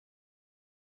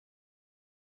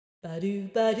Ba-doo,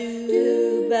 ba-doo,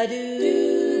 doo, ba-doo,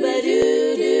 doo,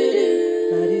 ba-doo, doo, doo.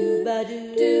 Ba-doo,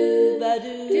 ba-doo, doo,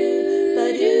 ba-doo, doo,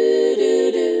 ba-doo, doo,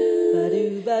 doo.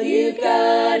 Ba-doo, ba-doo. You've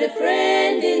got a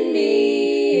friend in me.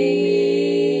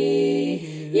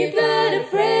 You've got a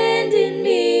friend in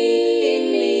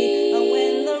me. And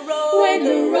when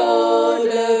the road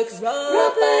looks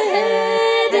rough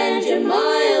ahead and you're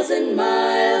miles and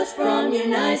miles from your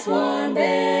nice warm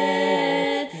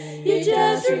bed, you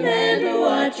just remember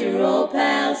what your old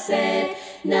pal said.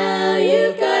 Now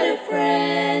you've got a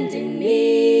friend in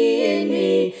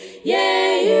me,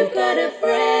 Yeah, you've got a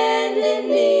friend in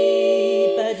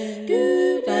me.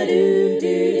 Ba-doo, ba-doo,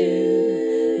 doo,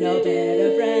 doo. No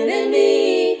better friend than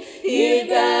me. You've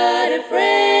got a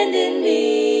friend in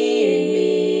me.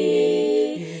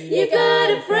 You've got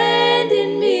a friend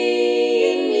in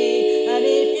me. And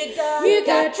if you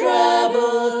got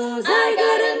troubles, I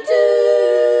got them too.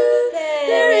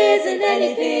 There isn't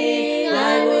anything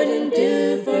I wouldn't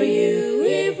do for you.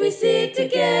 If we stick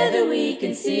together, we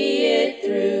can see it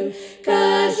through.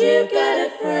 'Cause you've got a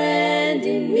friend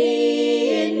in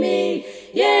me,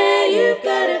 Yeah, you've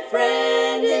got a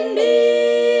friend in me.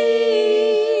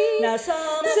 Now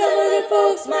some other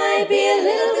folks might be a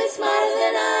little bit smarter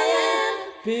than I am,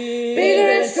 bigger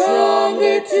and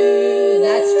stronger too,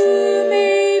 that's true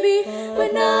maybe,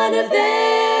 but none of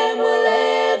them will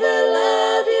ever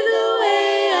love you the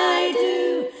way I do.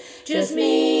 Just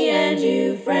me and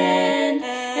you, friend,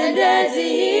 and as the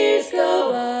years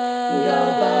go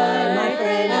by, my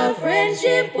friend, our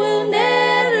friendship will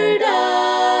never die.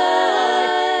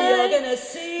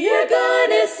 You're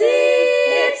gonna see,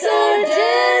 it's our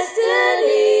destiny.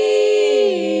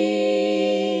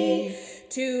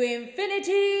 To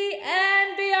infinity and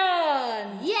beyond.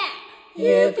 Yeah!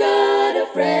 You've got a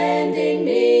friend in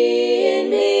me,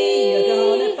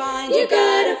 You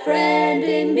got a friend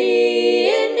in me,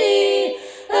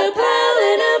 A pal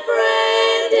and a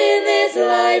friend in this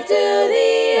life till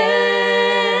the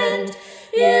end.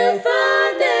 You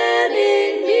found them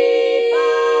in me,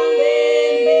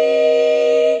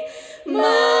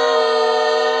 my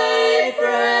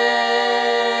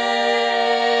friend.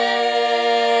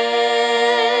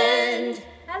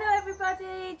 Hello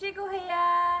everybody, Jiggle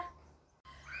here.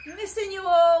 Missing you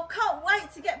all, can't wait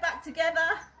to get back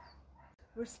together.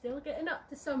 We're still getting up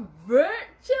to some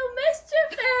virtual mischief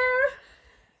here.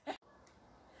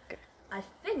 I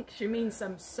think she means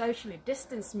some socially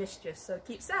distanced mischief, so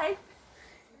keep safe.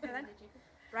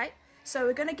 Right, so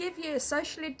we're going to give you a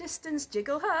socially distanced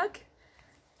Jiggle hug.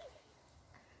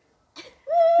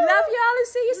 Love you all and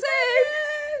see you soon.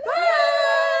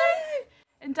 Bye.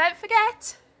 And don't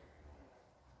forget,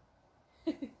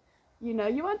 you know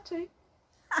you want to.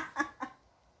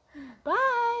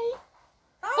 Bye.